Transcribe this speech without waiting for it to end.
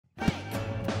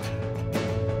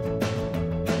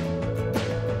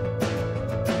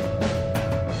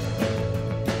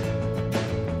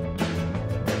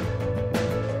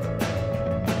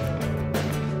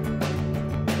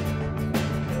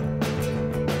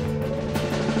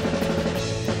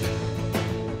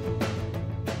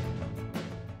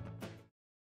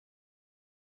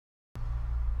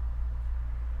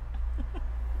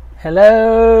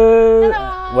Hello.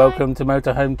 Hello. Welcome to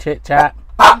Motorhome Chit Chat.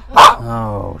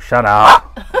 Oh, shut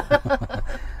up.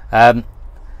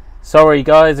 Sorry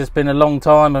guys, it's been a long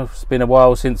time. It's been a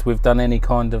while since we've done any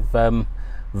kind of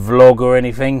vlog or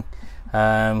anything.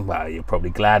 Well, you're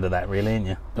probably glad of that really, aren't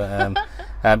you?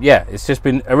 But yeah, it's just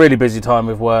been a really busy time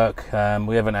with work.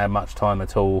 We haven't had much time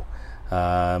at all.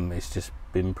 It's just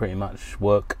been pretty much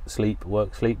work, sleep,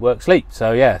 work, sleep, work, sleep.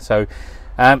 So yeah,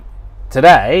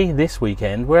 today, this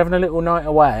weekend, we're having a little night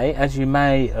away. As you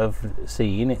may have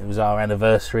seen, it was our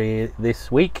anniversary this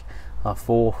week, our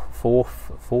fourth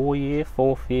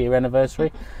year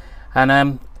anniversary,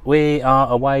 and we are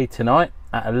away tonight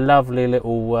at a lovely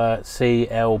little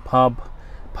CL pub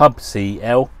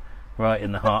CL, right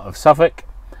in the heart of Suffolk.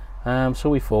 So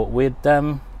we thought we'd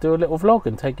do a little vlog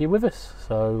and take you with us.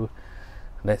 So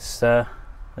let's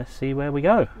see where we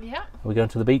go. Yeah. Are we going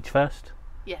to the beach first?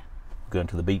 Yeah. Going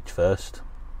to the beach first.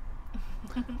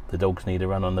 The dogs need a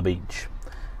run on the beach.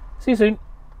 See you soon.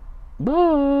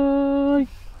 Bye.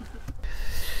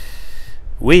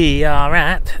 We are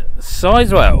at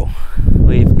Sizewell.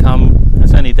 We've come,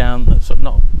 it's only down,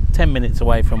 not 10 minutes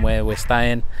away from where we're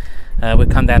staying. We've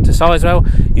come down to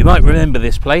Sizewell. You might remember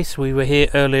this place. We were here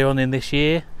early on this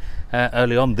year,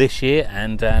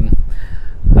 and the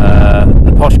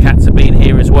Posh Cats have been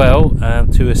here as well,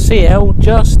 to a CL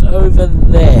just over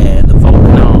there, the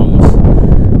Vulcan Arms,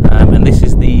 and this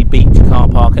is the beach car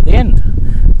park at the end.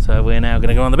 So we're now going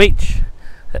to go on the beach,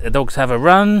 let the dogs have a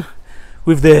run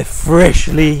with their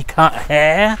freshly cut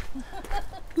hair.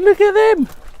 Look at them.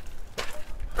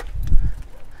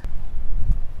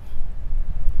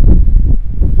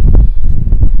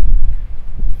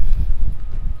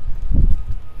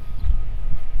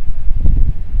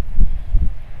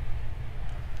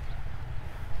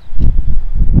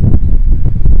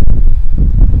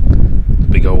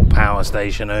 Big old power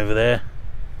station over there.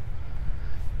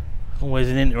 Always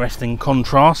an interesting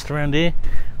contrast around here.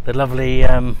 The lovely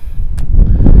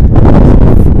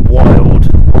wild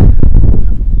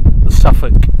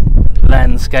Suffolk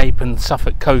landscape and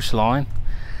Suffolk coastline,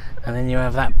 and then you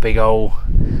have that big old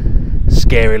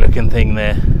scary looking thing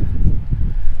there.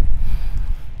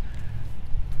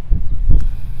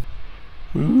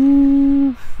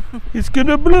 Ooh, it's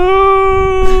gonna blow.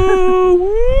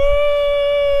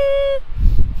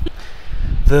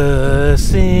 The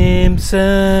Simpsons.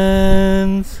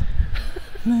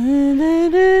 I'm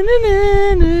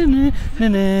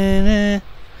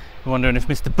wondering if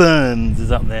Mr. Burns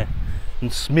is up there,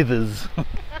 and Smithers.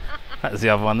 That was the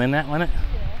other one then, that wasn't it?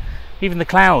 Yeah. Even the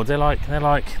clouds, they're like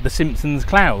the Simpsons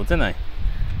clouds, aren't they?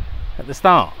 At the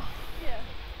start. Yeah.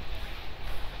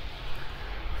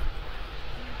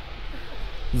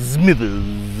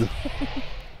 Smithers.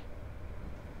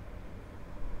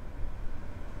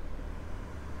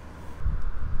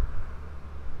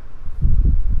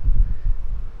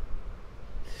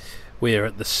 We're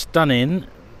at the stunning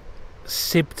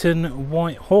Sibton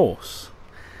White Horse,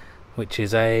 which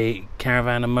is a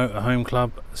Caravan Motorhome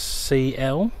Club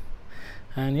CL,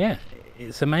 and yeah,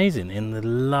 it's amazing in the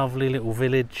lovely little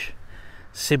village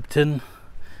Sibton,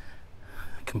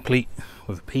 complete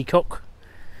with a peacock,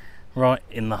 right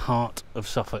in the heart of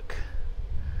Suffolk.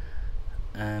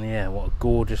 And yeah, what a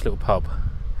gorgeous little pub.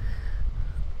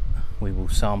 We will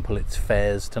sample its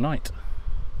fares tonight.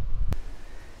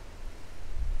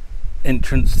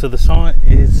 Entrance to the site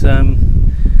is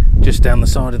just down the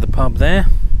side of the pub there,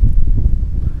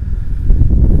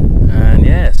 and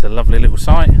yeah, it's a lovely little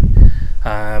site.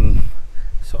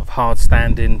 Sort of hard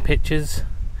standing pitches,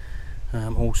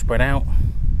 all spread out.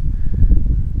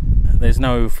 There's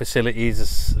no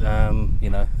facilities,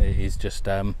 you know, it is just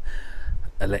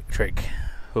electric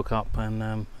hook up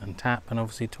and tap, and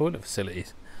obviously toilet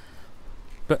facilities,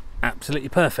 but absolutely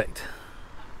perfect.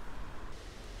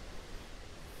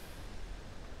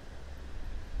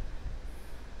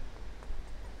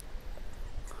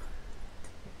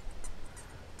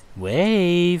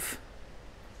 Wave.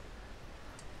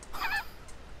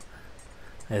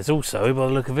 There's also, by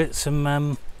the look of it,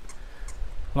 some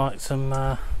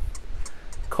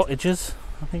cottages,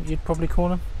 I think you'd probably call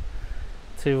them,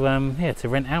 to yeah, to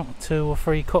rent out 2 or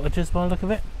 3 cottages by the look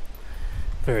of it.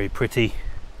 Very pretty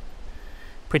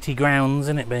grounds,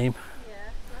 isn't it, babe?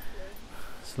 Yeah, lovely.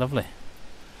 It's lovely.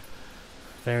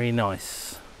 Very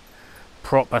nice.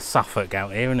 Proper Suffolk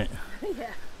out here, isn't it?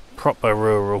 Yeah. Proper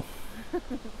rural.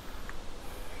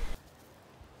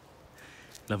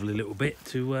 Lovely little bit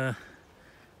to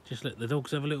just let the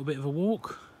dogs have a little bit of a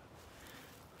walk.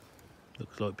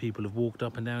 Looks like people have walked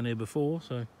up and down here before,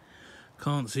 so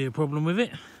can't see a problem with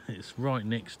it. It's right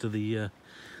next to the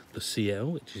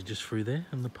CL, which is just through there,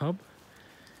 and the pub.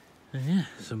 And yeah,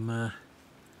 some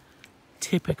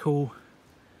typical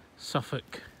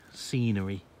Suffolk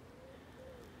scenery.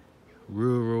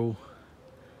 Rural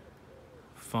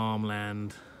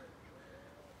farmland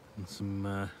and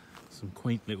some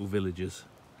quaint little villages.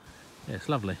 Yeah, it's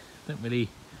lovely. Don't really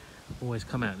always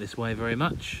come out this way very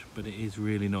much, but it is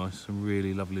really nice. Some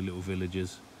really lovely little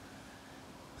villages.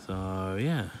 So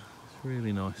yeah, it's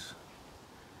really nice.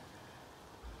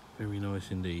 Very nice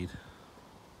indeed.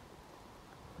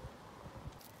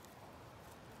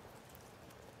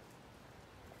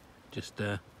 Just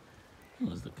oh,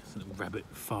 there's a little rabbit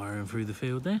firing through the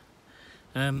field there.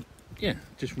 Yeah,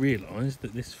 just realised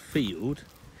that this field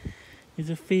is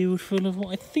a field full of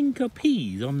what I think are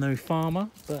peas. I'm no farmer,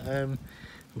 but I'm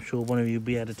sure one of you will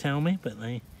be able to tell me, but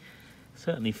they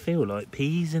certainly feel like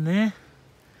peas in there.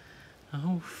 A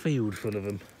whole field full of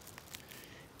them.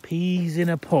 Peas in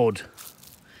a pod.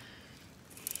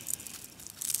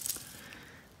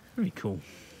 Very cool.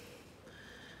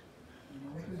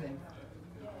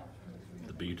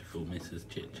 The beautiful Mrs.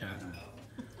 Chit Chat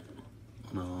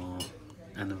on our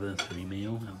anniversary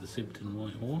meal at the Sibton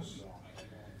White Horse.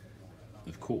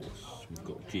 Of course, we've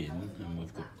got gin and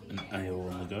we've got an ale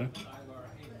on the go.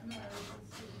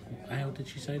 What ale did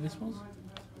she say this was?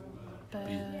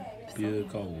 Pure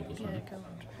cold or something. Cold.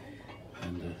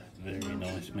 And a very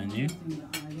nice menu.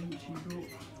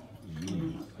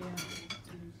 Mm.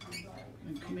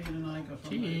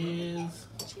 Cheers!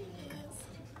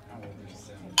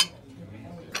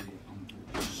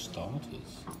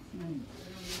 Starters.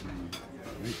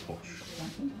 Very posh.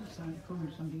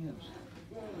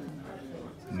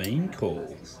 Main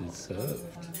course is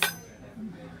served.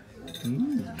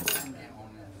 Mm.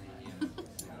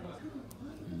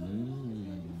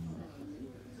 Mm.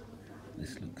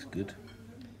 This looks good.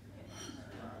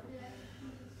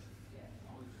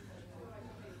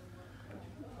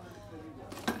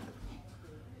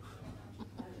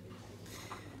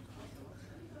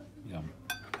 Yum.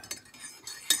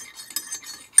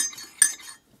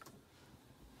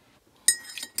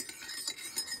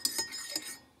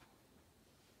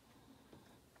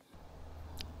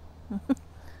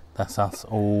 That's us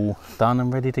all done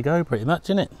and ready to go pretty much,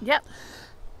 isn't it? Yep.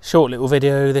 Short little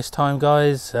video this time,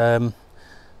 guys.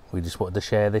 We just wanted to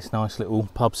share this nice little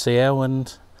pub CL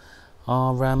and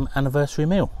our anniversary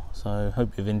meal. So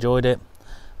hope you've enjoyed it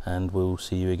and we'll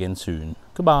see you again soon.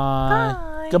 Goodbye.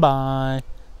 Bye. Goodbye.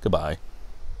 Goodbye.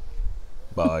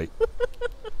 Bye.